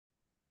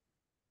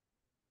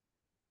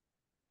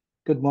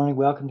Good morning.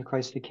 Welcome to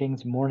Christ the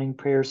King's morning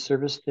prayer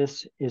service.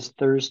 This is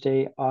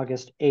Thursday,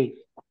 August 8th.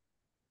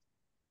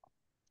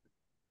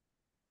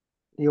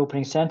 The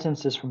opening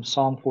sentence is from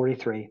Psalm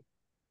 43.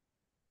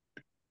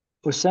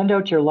 O send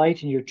out your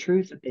light and your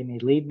truth, that they may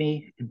lead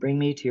me and bring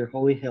me to your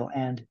holy hill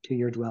and to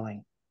your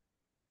dwelling.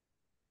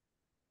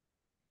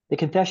 The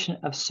confession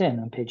of sin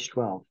on page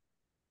 12.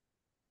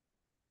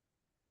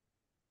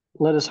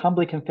 Let us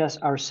humbly confess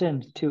our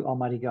sins to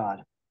Almighty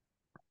God.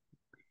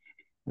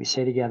 We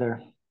say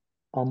together,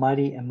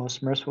 Almighty and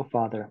most merciful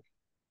Father,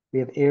 we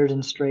have erred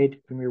and strayed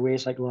from your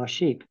ways like lost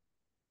sheep.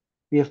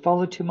 We have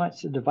followed too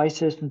much the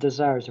devices and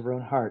desires of our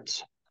own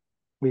hearts.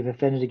 We have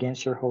offended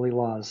against your holy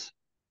laws.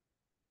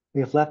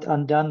 We have left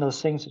undone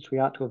those things which we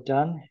ought to have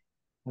done.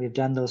 We have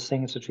done those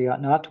things which we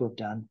ought not to have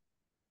done.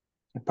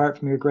 Apart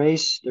from your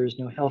grace, there is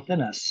no health in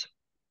us.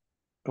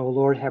 O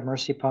Lord, have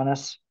mercy upon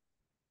us.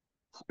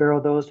 Spare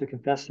all those who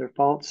confess their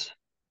faults.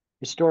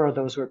 Restore all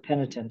those who are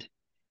penitent,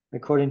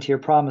 according to your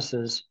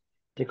promises,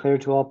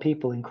 declared to all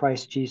people in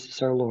Christ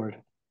Jesus our Lord.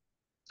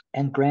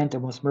 And grant, O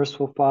most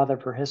merciful Father,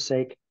 for his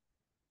sake,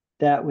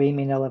 that we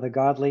may now live a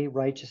godly,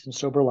 righteous, and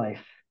sober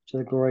life, to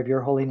the glory of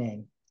your holy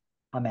name.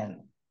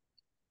 Amen.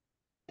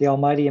 The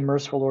Almighty and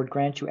merciful Lord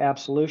grant you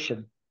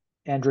absolution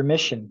and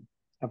remission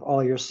of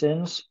all your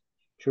sins,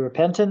 through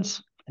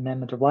repentance,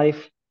 amendment of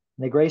life,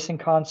 and the grace and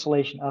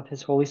consolation of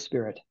his Holy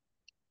Spirit.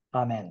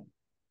 Amen.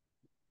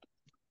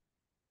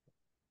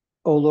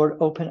 O Lord,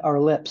 open our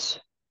lips,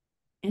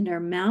 and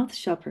our mouth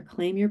shall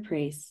proclaim your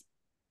praise.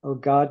 O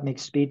God, make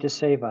speed to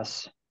save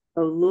us.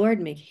 O Lord,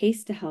 make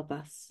haste to help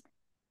us.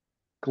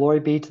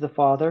 Glory be to the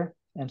Father,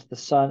 and to the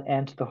Son,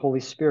 and to the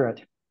Holy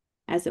Spirit.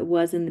 As it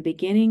was in the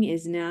beginning,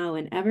 is now,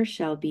 and ever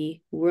shall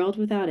be, world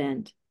without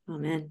end.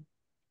 Amen.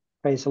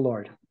 Praise the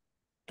Lord.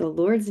 The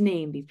Lord's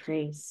name be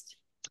praised.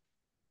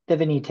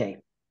 Divinite.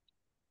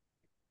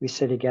 We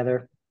say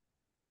together,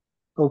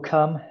 O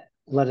come,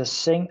 let us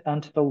sing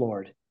unto the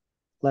Lord.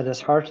 Let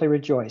us heartily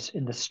rejoice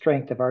in the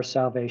strength of our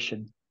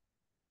salvation.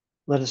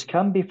 Let us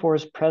come before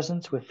his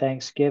presence with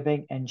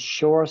thanksgiving and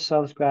show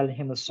ourselves glad in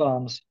him with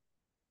psalms.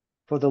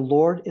 For the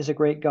Lord is a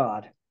great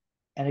God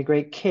and a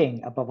great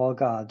King above all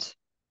gods.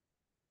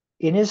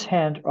 In his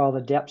hand are all the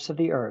depths of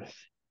the earth,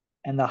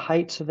 and the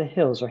heights of the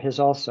hills are his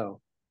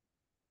also.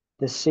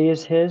 The sea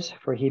is his,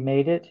 for he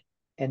made it,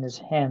 and his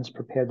hands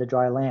prepared the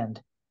dry land.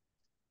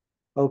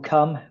 O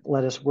come,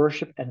 let us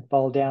worship and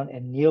fall down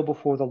and kneel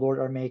before the Lord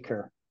our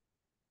Maker.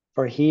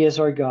 For he is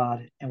our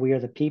God, and we are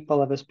the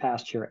people of his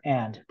pasture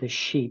and the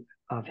sheep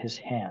of his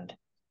hand.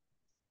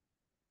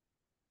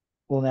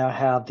 We'll now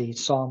have the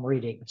psalm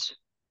readings.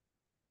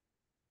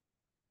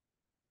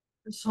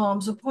 The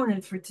psalms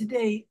appointed for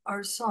today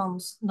are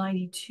Psalms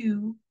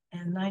 92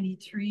 and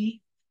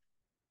 93,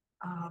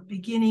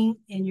 beginning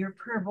in your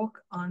prayer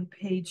book on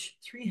page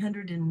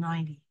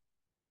 390.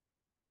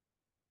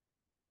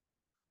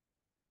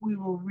 We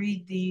will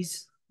read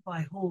these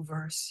by whole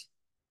verse.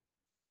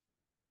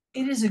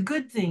 It is a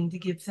good thing to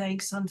give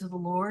thanks unto the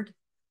Lord,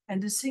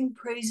 and to sing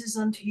praises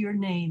unto your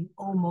name,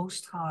 O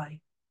Most High.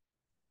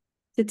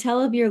 To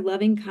tell of your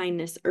loving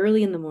kindness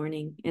early in the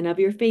morning, and of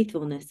your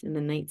faithfulness in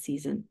the night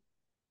season.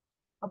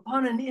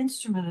 Upon an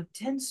instrument of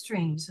 10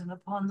 strings, and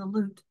upon the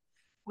lute,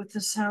 with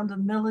the sound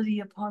of melody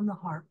upon the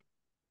harp.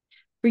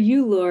 For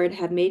you, Lord,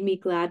 have made me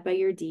glad by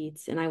your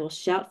deeds, and I will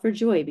shout for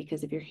joy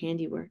because of your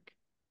handiwork.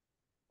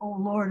 O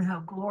Lord, how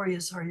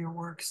glorious are your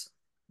works.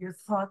 Your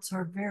thoughts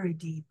are very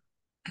deep.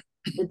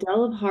 The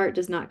dull of heart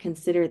does not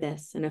consider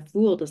this, and a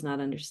fool does not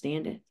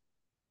understand it.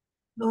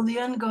 Though the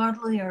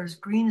ungodly are as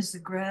green as the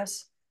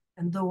grass,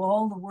 and though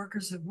all the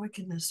workers of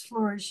wickedness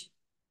flourish,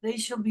 they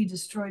shall be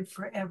destroyed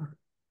forever.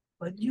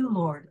 But you,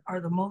 Lord,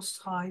 are the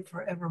Most High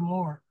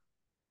forevermore.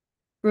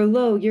 For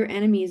lo, your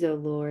enemies, O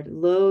Lord,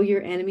 lo,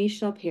 your enemies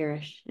shall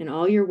perish, and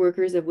all your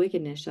workers of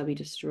wickedness shall be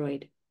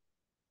destroyed.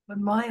 But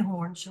my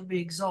horn shall be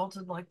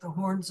exalted like the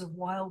horns of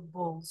wild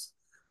bulls,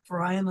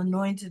 for I am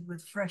anointed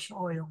with fresh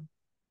oil.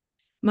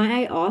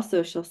 My eye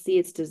also shall see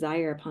its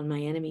desire upon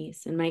my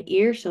enemies, and my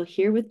ear shall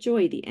hear with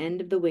joy the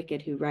end of the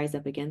wicked who rise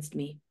up against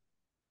me.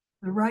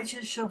 The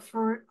righteous shall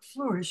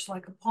flourish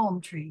like a palm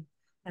tree,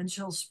 and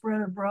shall spread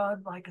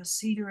abroad like a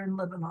cedar in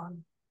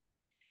Lebanon.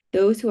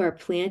 Those who are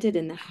planted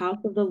in the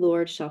house of the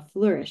Lord shall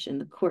flourish in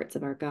the courts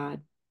of our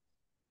God.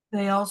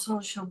 They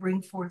also shall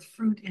bring forth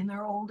fruit in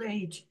their old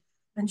age,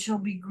 and shall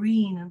be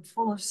green and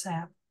full of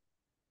sap.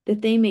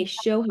 That they may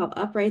show how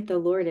upright the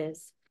Lord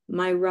is,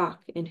 my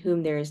rock in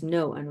whom there is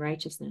no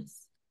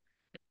unrighteousness.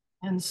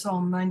 And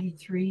Psalm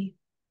 93,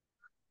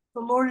 the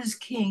Lord is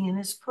king and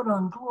has put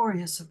on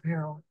glorious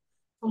apparel.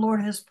 The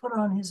Lord has put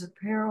on his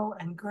apparel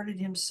and girded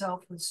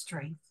himself with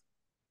strength.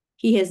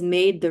 He has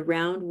made the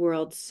round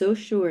world so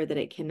sure that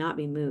it cannot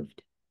be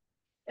moved.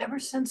 Ever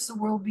since the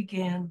world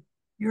began,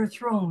 your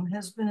throne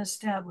has been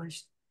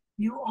established.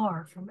 You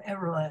are from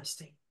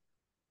everlasting.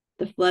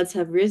 The floods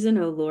have risen,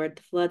 O Lord,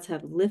 the floods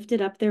have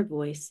lifted up their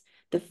voice,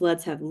 the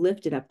floods have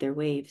lifted up their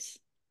waves.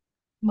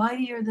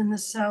 Mightier than the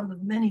sound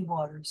of many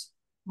waters,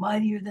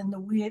 mightier than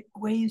the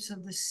waves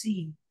of the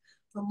sea,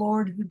 the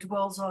Lord who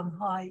dwells on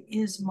high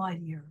is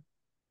mightier.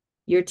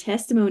 Your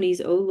testimonies,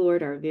 O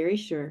Lord, are very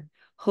sure.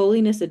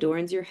 Holiness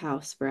adorns your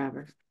house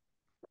forever.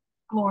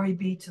 Glory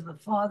be to the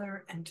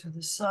Father, and to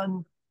the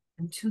Son,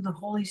 and to the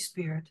Holy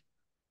Spirit.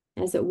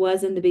 As it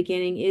was in the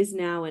beginning, is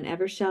now, and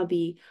ever shall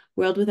be,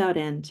 world without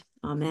end.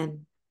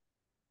 Amen.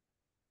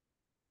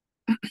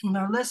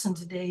 Our lesson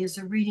today is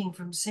a reading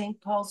from St.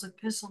 Paul's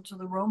epistle to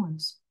the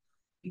Romans,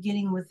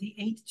 beginning with the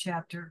 8th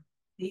chapter,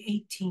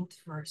 the 18th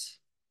verse.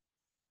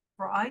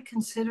 For I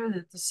consider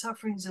that the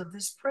sufferings of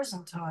this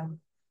present time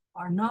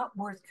are not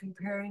worth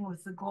comparing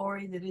with the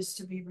glory that is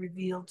to be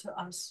revealed to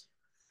us.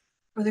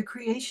 For the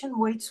creation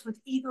waits with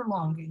eager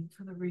longing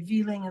for the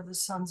revealing of the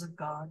sons of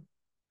God.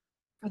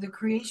 For the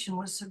creation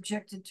was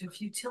subjected to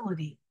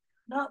futility,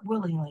 not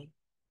willingly,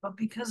 but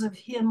because of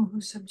him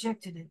who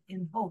subjected it,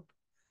 in hope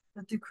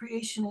that the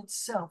creation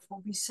itself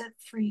will be set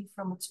free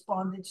from its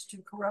bondage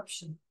to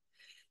corruption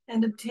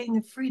and obtain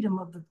the freedom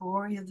of the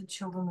glory of the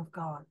children of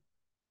God.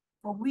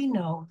 For we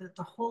know that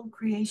the whole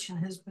creation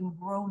has been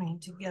groaning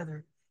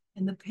together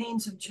in the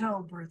pains of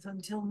childbirth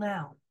until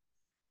now.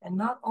 And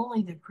not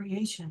only the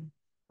creation,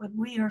 but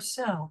we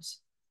ourselves,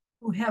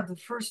 who have the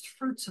first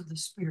fruits of the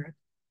Spirit,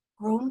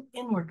 groan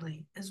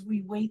inwardly as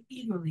we wait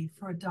eagerly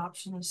for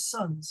adoption as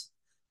sons,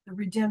 the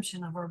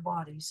redemption of our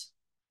bodies.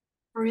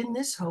 For in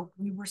this hope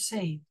we were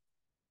saved.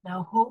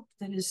 Now hope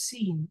that is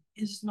seen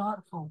is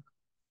not hope.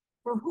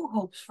 For who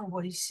hopes for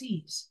what he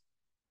sees?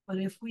 But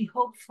if we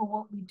hope for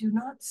what we do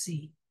not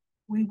see,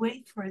 we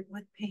wait for it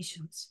with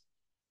patience.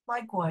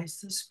 Likewise,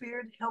 the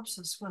Spirit helps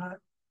us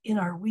in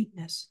our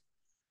weakness,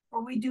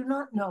 for we do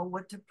not know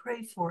what to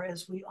pray for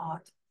as we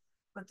ought,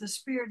 but the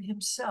Spirit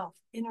himself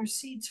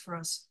intercedes for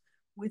us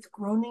with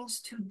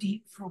groanings too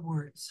deep for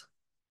words.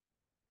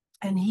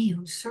 And he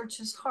who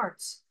searches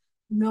hearts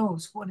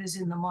knows what is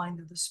in the mind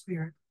of the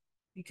Spirit,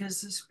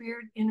 because the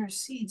Spirit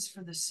intercedes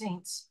for the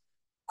saints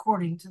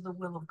according to the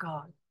will of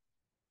God.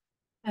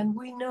 And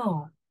we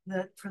know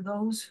that for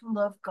those who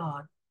love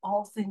God,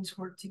 all things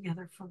work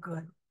together for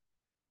good,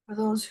 for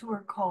those who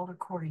are called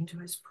according to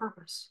his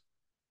purpose.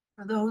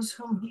 For those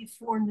whom he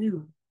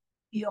foreknew,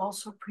 he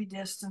also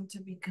predestined to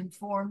be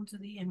conformed to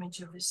the image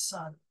of his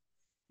Son,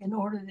 in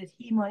order that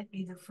he might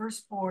be the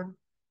firstborn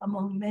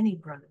among many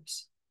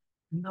brothers.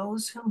 And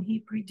those whom he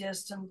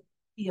predestined,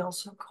 he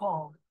also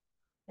called.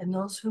 And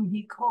those whom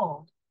he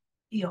called,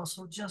 he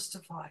also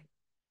justified.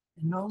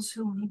 And those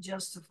whom he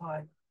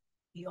justified,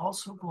 he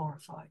also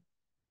glorified.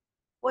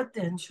 What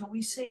then shall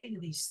we say to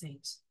these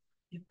things?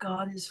 If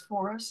God is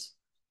for us,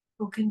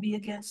 who can be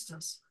against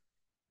us?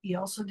 He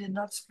also did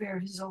not spare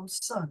his own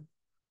Son,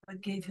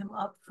 but gave him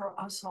up for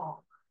us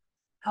all.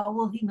 How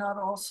will he not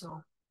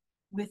also,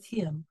 with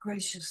him,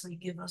 graciously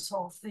give us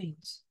all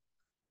things?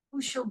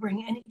 Who shall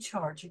bring any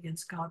charge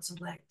against God's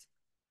elect?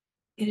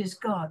 It is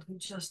God who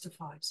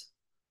justifies.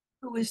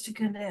 Who is to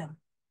condemn?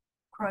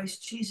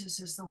 Christ Jesus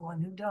is the one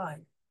who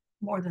died.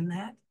 More than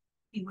that,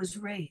 he was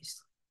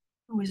raised,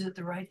 who is at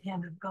the right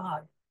hand of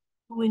God,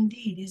 who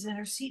indeed is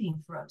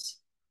interceding for us.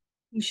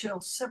 Who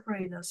shall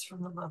separate us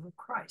from the love of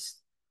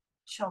Christ?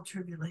 Shall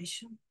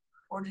tribulation,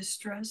 or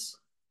distress,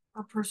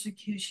 or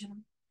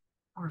persecution,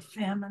 or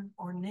famine,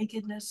 or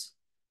nakedness,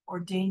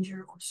 or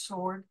danger, or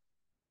sword?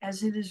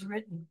 As it is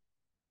written,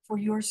 for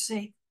your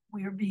sake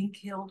we are being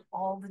killed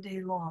all the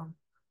day long.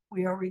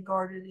 We are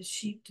regarded as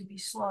sheep to be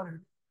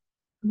slaughtered.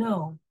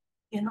 No,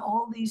 in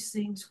all these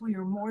things we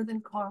are more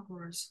than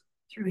conquerors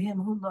through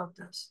him who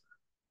loved us.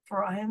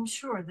 For I am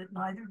sure that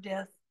neither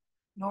death,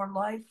 nor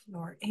life,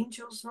 nor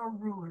angels, nor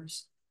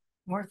rulers,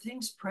 nor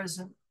things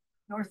present,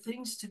 nor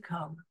things to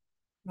come,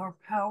 nor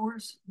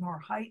powers, nor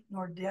height,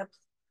 nor depth,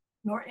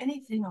 nor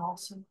anything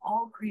else in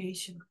all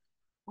creation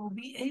will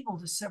be able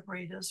to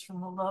separate us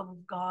from the love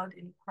of God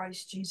in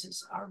Christ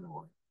Jesus our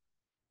Lord.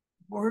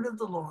 Word of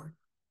the Lord.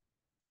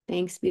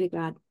 Thanks be to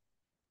God.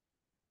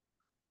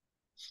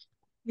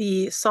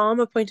 The psalm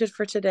appointed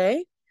for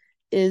today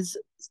is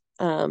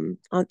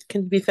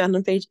can be found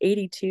on page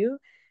 82.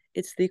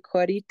 It's the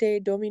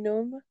Quaerite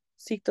Dominum,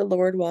 seek the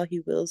Lord while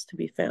he wills to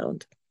be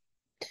found.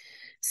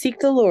 Seek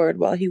the Lord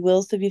while he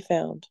wills to be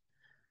found.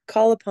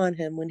 Call upon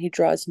him when he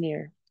draws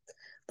near.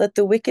 Let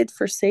the wicked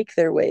forsake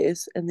their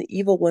ways, and the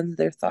evil ones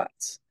their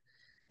thoughts.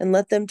 And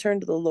let them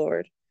turn to the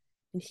Lord,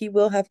 and he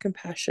will have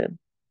compassion.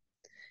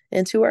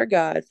 And to our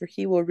God, for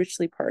he will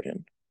richly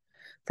pardon.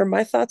 For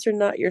my thoughts are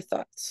not your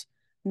thoughts,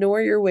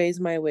 nor your ways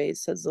my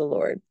ways, says the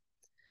Lord.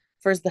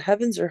 For as the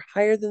heavens are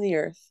higher than the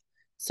earth,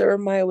 so are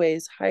my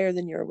ways higher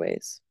than your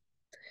ways,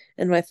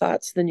 and my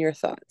thoughts than your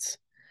thoughts.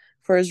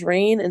 For as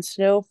rain and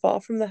snow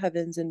fall from the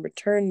heavens and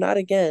return not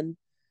again,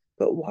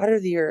 but water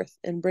the earth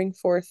and bringing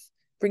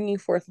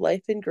forth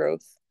life and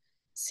growth,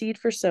 seed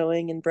for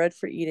sowing and bread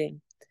for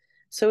eating,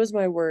 so is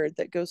my word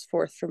that goes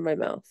forth from my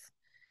mouth.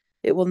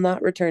 It will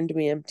not return to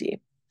me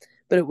empty,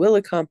 but it will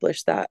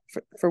accomplish that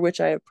for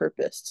which I have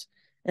purposed,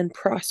 and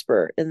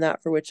prosper in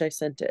that for which I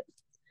sent it.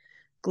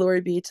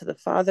 Glory be to the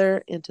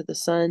Father, and to the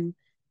Son,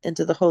 and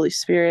to the Holy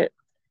Spirit,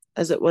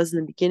 as it was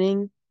in the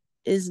beginning,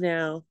 is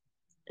now,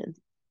 and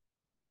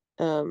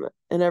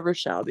ever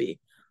shall be,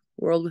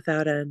 world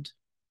without end.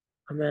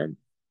 Amen.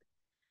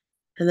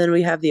 And then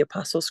we have the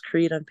Apostles'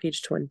 Creed on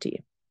page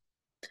 20.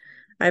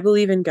 I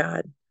believe in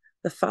God,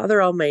 the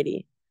Father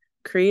Almighty,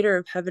 creator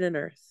of heaven and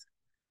earth.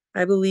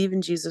 I believe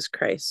in Jesus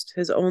Christ,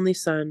 his only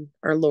Son,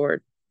 our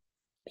Lord.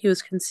 He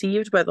was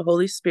conceived by the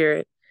Holy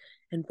Spirit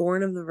and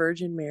born of the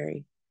Virgin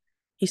Mary.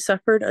 He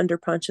suffered under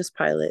Pontius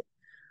Pilate,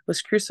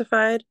 was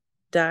crucified,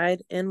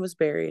 died, and was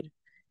buried.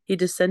 He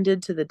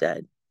descended to the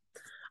dead.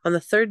 On the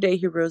third day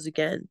he rose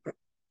again.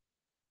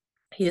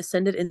 He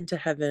ascended into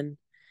heaven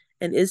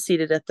and is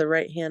seated at the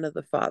right hand of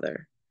the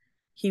Father.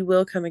 He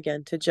will come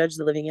again to judge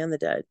the living and the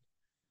dead.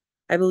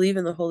 I believe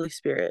in the Holy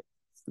Spirit,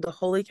 the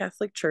Holy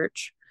Catholic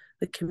Church,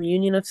 the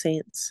communion of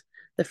saints,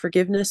 the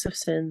forgiveness of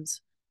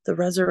sins, the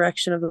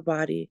resurrection of the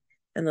body,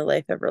 and the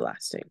life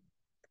everlasting.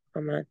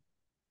 Amen.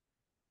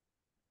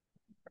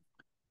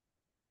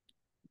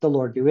 The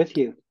Lord be with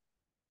you.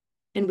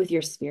 And with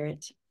your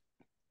spirit.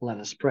 Let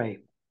us pray.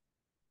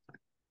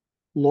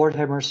 Lord,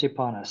 have mercy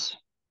upon us.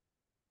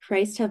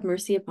 Christ, have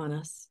mercy upon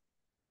us.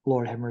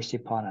 Lord, have mercy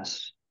upon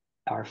us.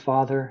 Our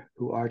Father,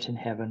 who art in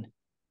heaven,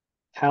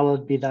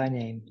 hallowed be thy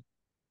name.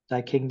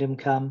 Thy kingdom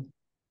come,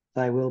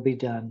 thy will be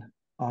done,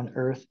 on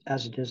earth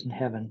as it is in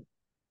heaven.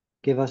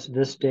 Give us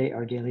this day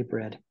our daily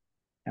bread,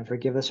 and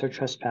forgive us our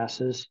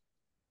trespasses,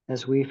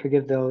 as we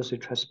forgive those who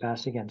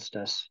trespass against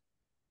us.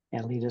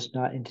 And lead us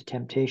not into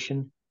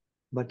temptation,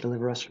 but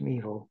deliver us from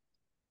evil.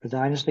 For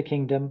thine is the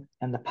kingdom,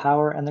 and the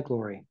power, and the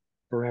glory,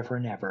 forever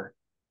and ever.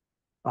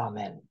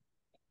 Amen.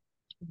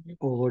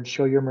 O Lord,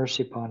 show your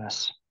mercy upon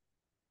us.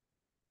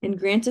 And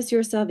grant us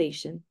your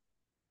salvation.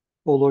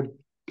 O Lord,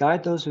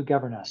 guide those who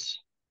govern us.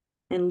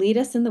 And lead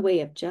us in the way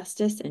of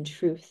justice and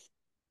truth.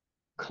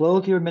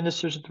 Clothe your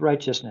ministers with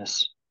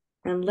righteousness.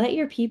 And let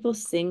your people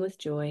sing with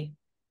joy.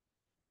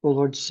 O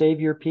Lord,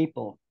 save your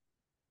people.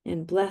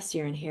 And bless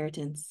your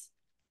inheritance.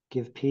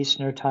 Give peace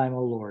in our time,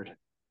 O Lord.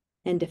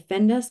 And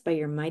defend us by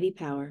your mighty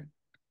power.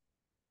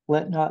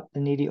 Let not the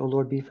needy, O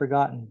Lord, be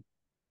forgotten.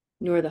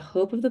 Nor the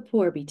hope of the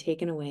poor be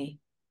taken away.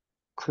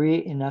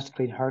 Create in us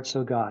clean hearts,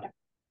 O God.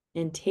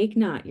 And take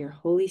not your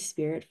Holy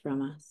Spirit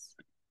from us.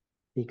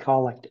 The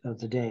collect of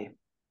the day.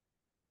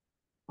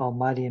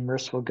 Almighty and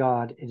merciful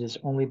God, it is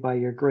only by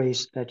your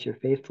grace that your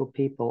faithful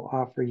people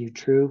offer you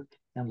true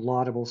and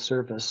laudable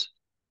service.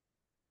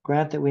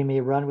 Grant that we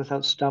may run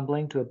without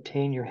stumbling to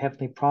obtain your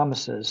heavenly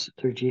promises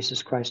through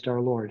Jesus Christ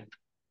our Lord,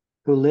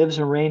 who lives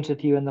and reigns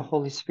with you in the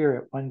Holy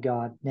Spirit, one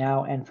God,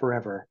 now and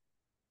forever.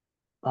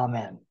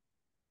 Amen.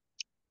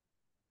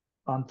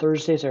 On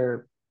Thursdays,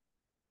 our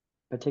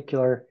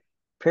particular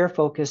prayer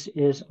focus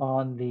is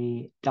on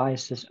the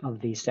Diocese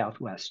of the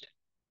Southwest.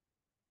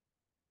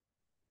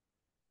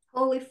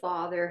 Holy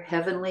Father,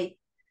 Heavenly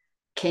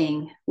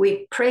King,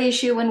 we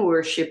praise you and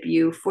worship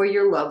you for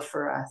your love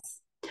for us.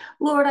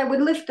 Lord, I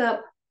would lift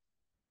up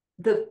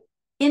the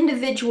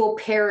individual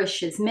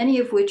parishes, many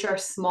of which are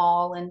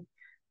small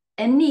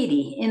and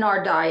needy in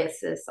our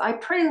diocese. I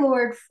pray,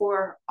 Lord,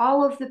 for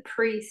all of the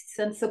priests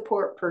and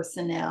support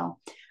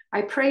personnel.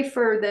 I pray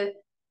for the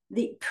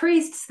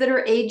priests that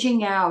are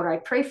aging out. I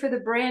pray for the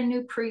brand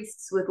new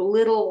priests with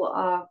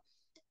little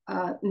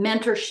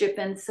mentorship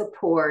and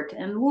support.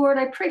 And Lord,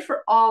 I pray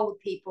for all the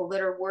people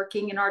that are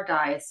working in our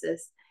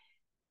diocese.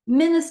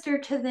 Minister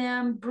to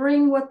them,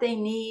 bring what they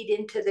need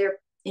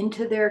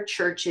into their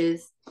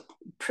churches,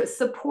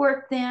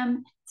 support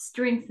them,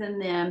 strengthen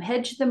them,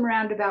 hedge them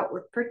round about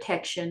with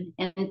protection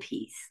and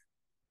peace.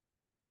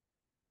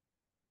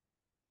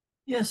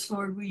 Yes,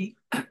 Lord, we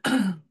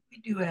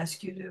do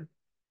ask you to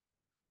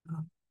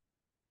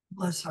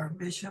bless our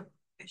Bishop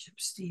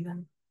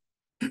Stephen,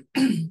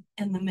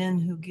 and the men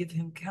who give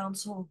him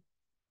counsel.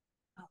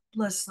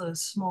 Bless the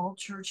small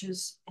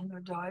churches in our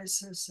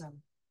diocese, and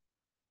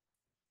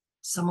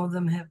some of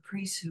them have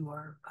priests who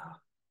are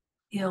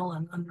ill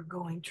and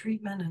undergoing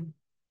treatment. And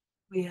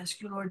we ask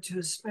you, Lord, to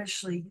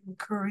especially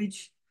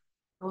encourage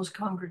those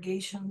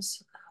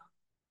congregations,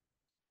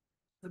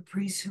 the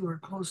priests who are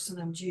close to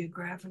them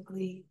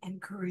geographically,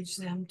 encourage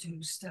them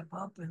to step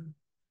up and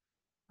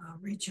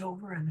reach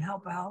over and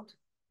help out.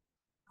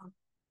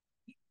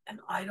 And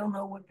I don't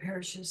know what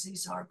parishes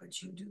these are,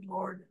 but you do,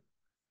 Lord.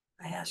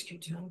 I ask you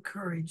to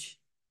encourage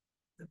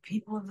the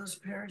people of those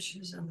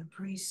parishes and the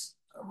priests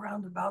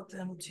around about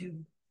them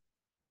to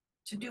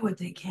do what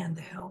they can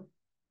to help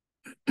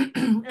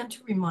and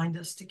to remind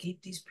us to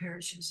keep these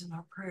parishes in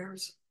our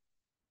prayers.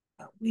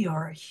 We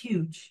are a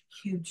huge,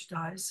 huge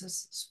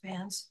diocese that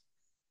spans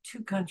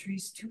 2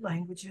 countries, 2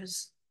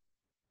 languages,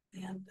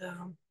 and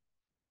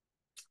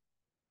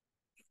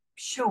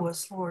show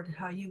us, Lord,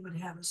 how you would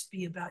have us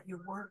be about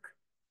your work,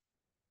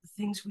 the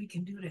things we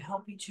can do to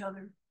help each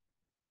other.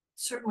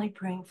 Certainly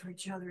praying for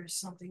each other is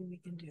something we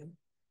can do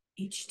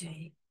each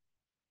day.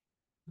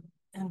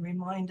 And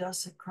remind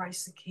us at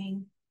Christ the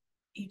King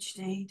each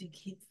day to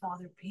keep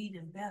Father Pete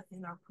and Beth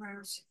in our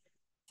prayers,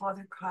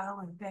 Father Kyle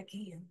and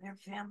Becky and their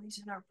families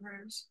in our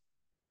prayers,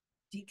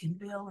 Deacon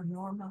Bill and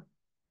Norma,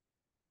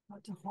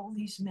 but to hold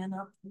these men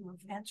up who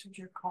have answered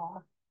your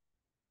call,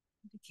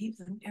 to keep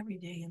them every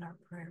day in our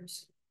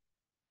prayers.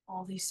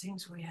 All these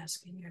things we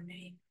ask in your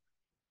name.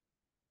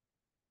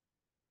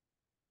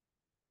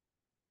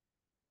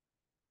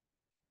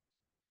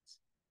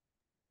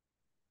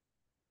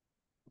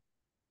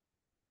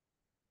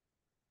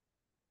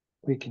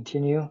 We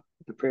continue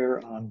the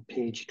prayer on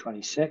page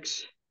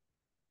 26,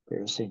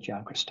 prayer of St.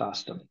 John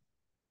Chrysostom.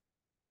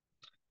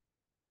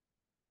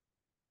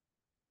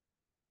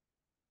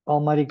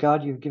 Almighty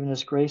God, you've given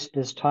us grace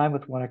this time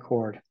with one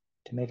accord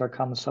to make our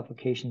common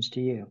supplications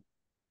to you.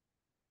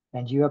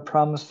 And you have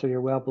promised through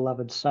your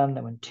well-beloved Son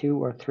that when 2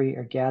 or 3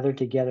 are gathered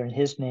together in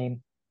his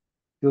name,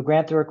 you will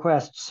grant their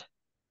requests.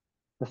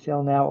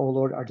 Fulfill now, O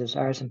Lord, our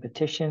desires and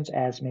petitions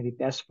as may be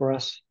best for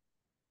us,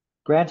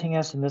 granting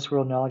us in this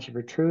world knowledge of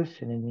your truth,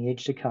 and in the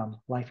age to come,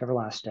 life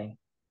everlasting.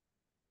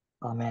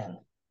 Amen.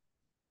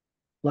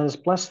 Let us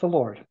bless the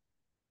Lord.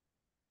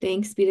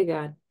 Thanks be to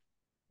God.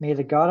 May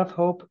the God of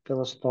hope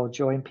fill us with all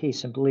joy and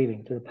peace in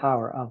believing through the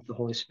power of the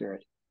Holy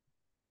Spirit.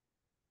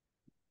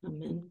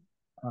 Amen.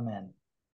 Amen.